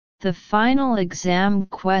The final exam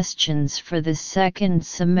questions for the second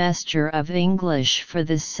semester of English for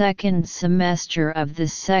the second semester of the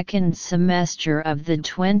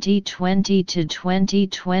 2020 to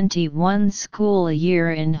 2021 school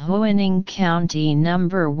year in Huining County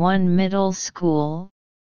No. 1 Middle School,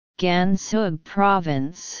 Gansu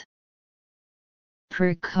Province.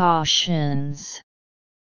 Precautions.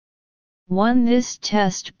 1. This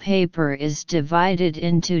test paper is divided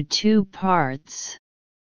into 2 parts.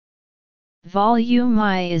 Volume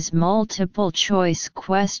I is multiple choice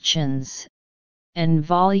questions, and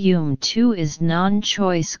Volume 2 is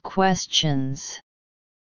non-choice questions.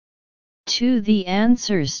 2. The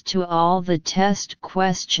answers to all the test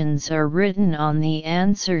questions are written on the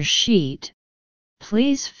answer sheet.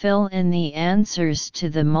 Please fill in the answers to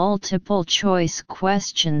the multiple choice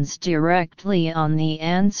questions directly on the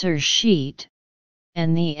answer sheet,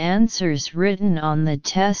 and the answers written on the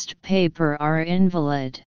test paper are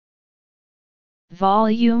invalid.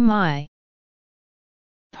 Volume I.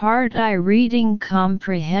 Part I Reading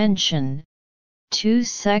Comprehension, 2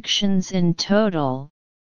 sections in total,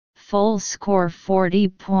 full score 40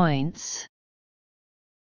 points.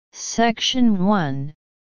 Section 1,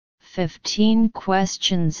 15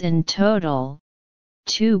 questions in total,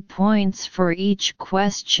 2 points for each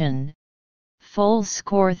question, full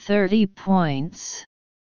score 30 points.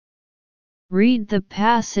 Read the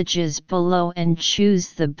passages below and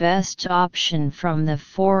choose the best option from the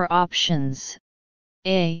 4 options,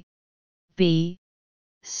 A, B,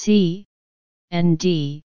 C, and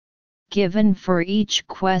D, given for each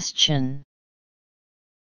question.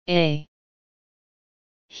 A.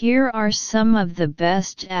 Here are some of the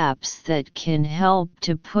best apps that can help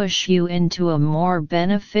to push you into a more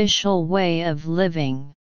beneficial way of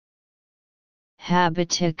living.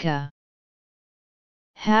 Habitica.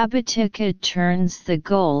 Habitica turns the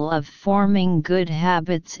goal of forming good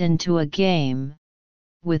habits into a game,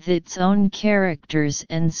 with its own characters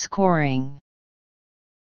and scoring.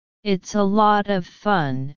 It's a lot of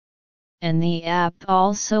fun, and the app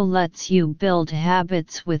also lets you build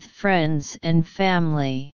habits with friends and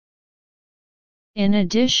family. In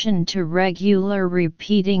addition to regular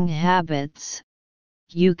repeating habits,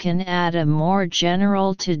 you can add a more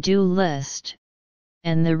general to-do list,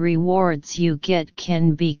 and the rewards you get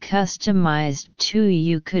can be customized too.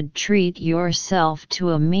 You could treat yourself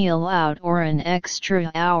to a meal out or an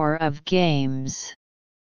extra hour of games.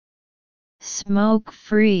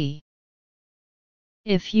 Smoke-free.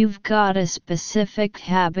 If you've got a specific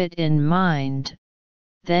habit in mind,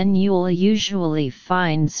 then you'll usually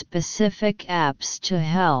find specific apps to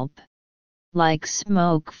help, like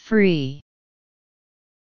smoke-free.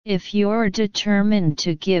 If you're determined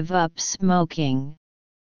to give up smoking,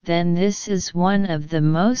 then this is one of the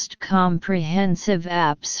most comprehensive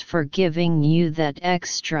apps for giving you that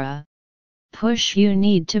extra push you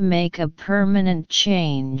need to make a permanent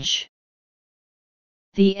change.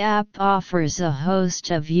 The app offers a host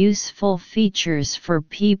of useful features for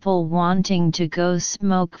people wanting to go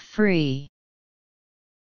smoke-free.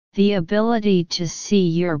 The ability to see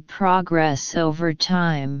your progress over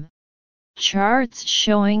time, charts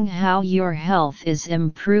showing how your health is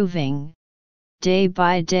improving,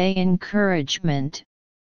 day-by-day encouragement,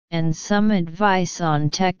 and some advice on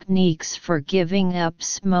techniques for giving up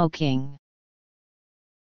smoking.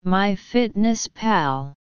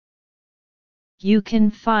 MyFitnessPal. You can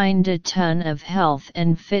find a ton of health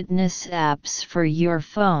and fitness apps for your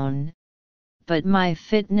phone, but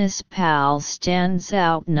MyFitnessPal stands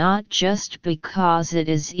out not just because it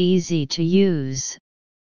is easy to use,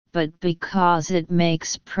 but because it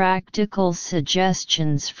makes practical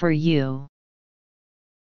suggestions for you.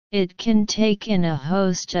 It can take in a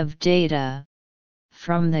host of data,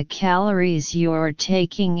 from the calories you're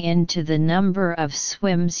taking in to the number of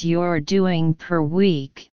swims you're doing per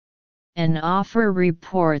week, and offer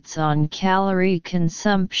reports on calorie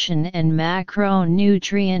consumption and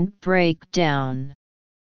macronutrient breakdown.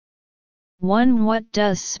 1. What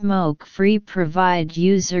does smoke-free provide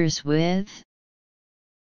users with?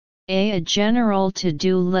 A general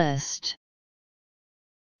to-do list.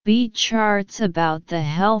 B. Charts about the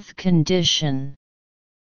health condition.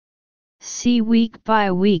 C.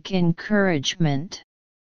 Week-by-week encouragement.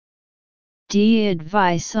 D.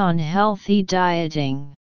 Advice on healthy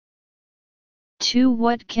dieting. 2.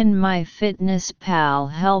 What can MyFitnessPal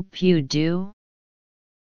help you do?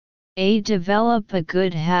 A. Develop a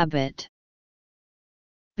good habit.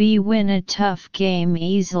 B. Win a tough game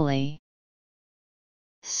easily.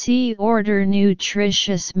 C. Order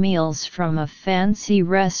nutritious meals from a fancy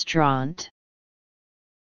restaurant.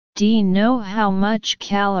 D. Know how much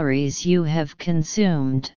calories you have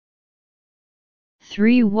consumed.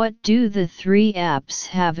 3. What do the three apps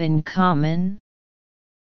have in common?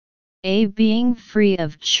 A. Being free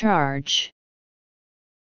of charge.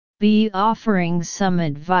 B. Offering some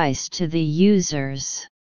advice to the users.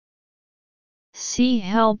 C.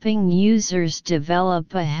 Helping users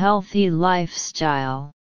develop a healthy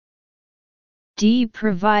lifestyle. D.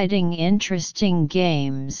 Providing interesting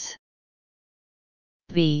games.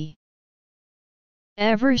 B.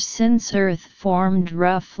 Ever since Earth formed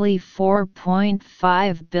roughly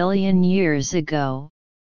 4.5 billion years ago,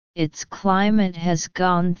 its climate has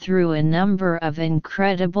gone through a number of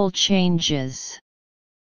incredible changes.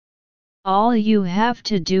 All you have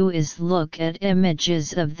to do is look at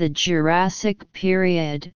images of the Jurassic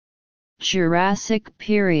period,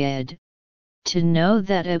 to know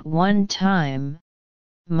that at one time,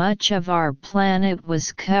 much of our planet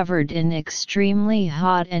was covered in extremely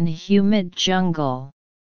hot and humid jungle.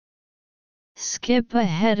 Skip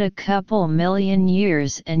ahead a couple million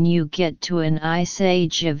years and you get to an Ice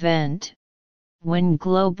Age event, when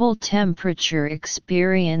global temperature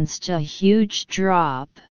experienced a huge drop.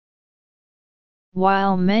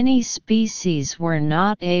 While many species were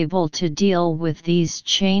not able to deal with these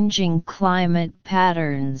changing climate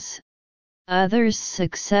patterns, others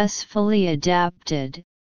successfully adapted,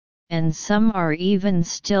 and some are even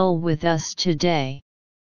still with us today.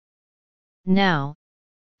 Now,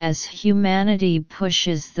 as humanity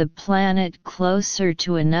pushes the planet closer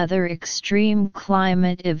to another extreme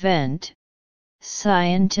climate event,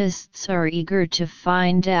 scientists are eager to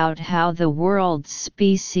find out how the world's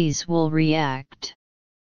species will react.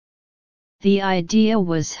 The idea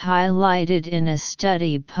was highlighted in a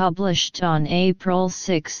study published on April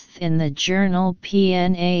 6 in the journal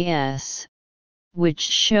PNAS, which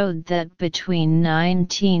showed that between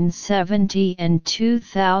 1970 and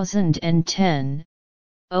 2010,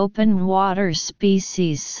 open water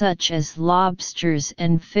species such as lobsters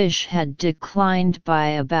and fish had declined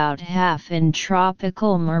by about half in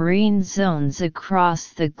tropical marine zones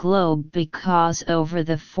across the globe because over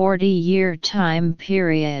the 40-year time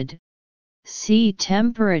period, sea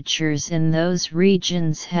temperatures in those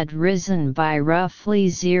regions had risen by roughly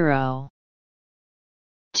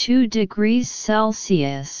 0.2 degrees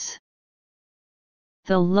Celsius.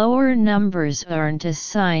 The lower numbers aren't a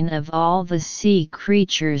sign of all the sea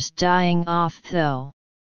creatures dying off though.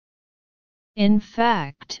 In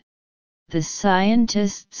fact, the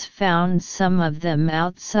scientists found some of them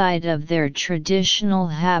outside of their traditional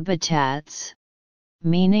habitats,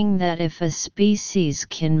 meaning that if a species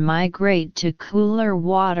can migrate to cooler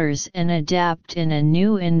waters and adapt in a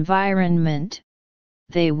new environment,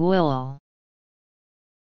 they will.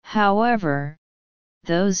 However,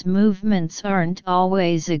 those movements aren't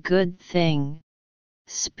always a good thing.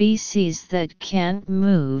 Species that can't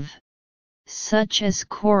move, such as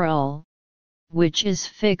coral, which is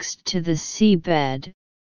fixed to the seabed,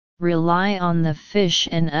 rely on the fish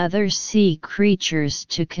and other sea creatures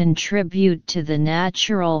to contribute to the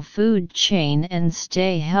natural food chain and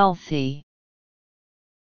stay healthy.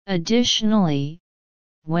 Additionally,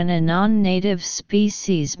 when a non-native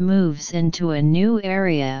species moves into a new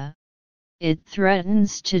area, it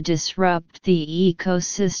threatens to disrupt the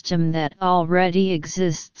ecosystem that already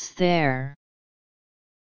exists there.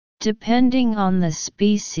 Depending on the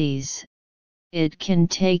species, it can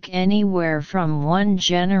take anywhere from one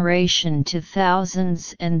generation to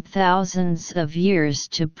thousands and thousands of years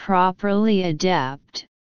to properly adapt,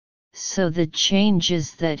 so the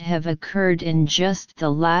changes that have occurred in just the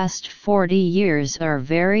last 40 years are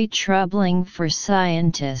very troubling for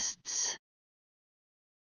scientists.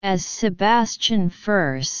 As Sebastian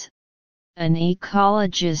Furse, an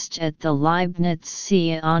ecologist at the Leibniz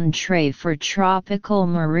Centre for Tropical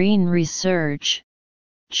Marine Research,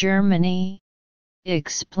 Germany,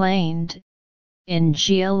 explained, in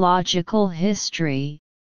geological history,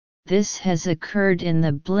 this has occurred in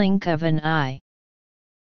the blink of an eye.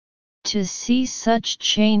 To see such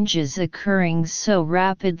changes occurring so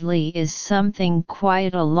rapidly is something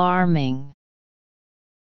quite alarming.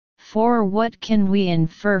 For what can we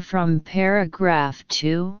infer from paragraph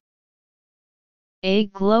 2? A.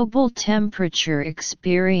 Global temperature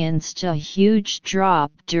experienced a huge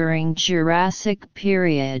drop during Jurassic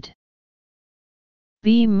period.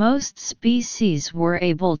 B. Most species were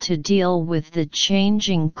able to deal with the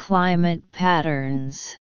changing climate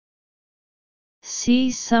patterns.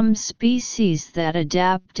 C. Some species that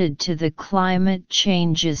adapted to the climate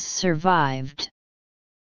changes survived.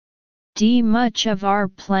 D. Much of our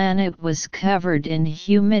planet was covered in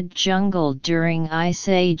humid jungle during Ice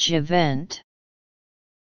Age event.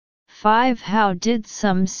 5. How did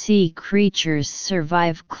some sea creatures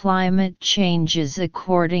survive climate changes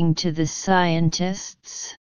according to the scientists?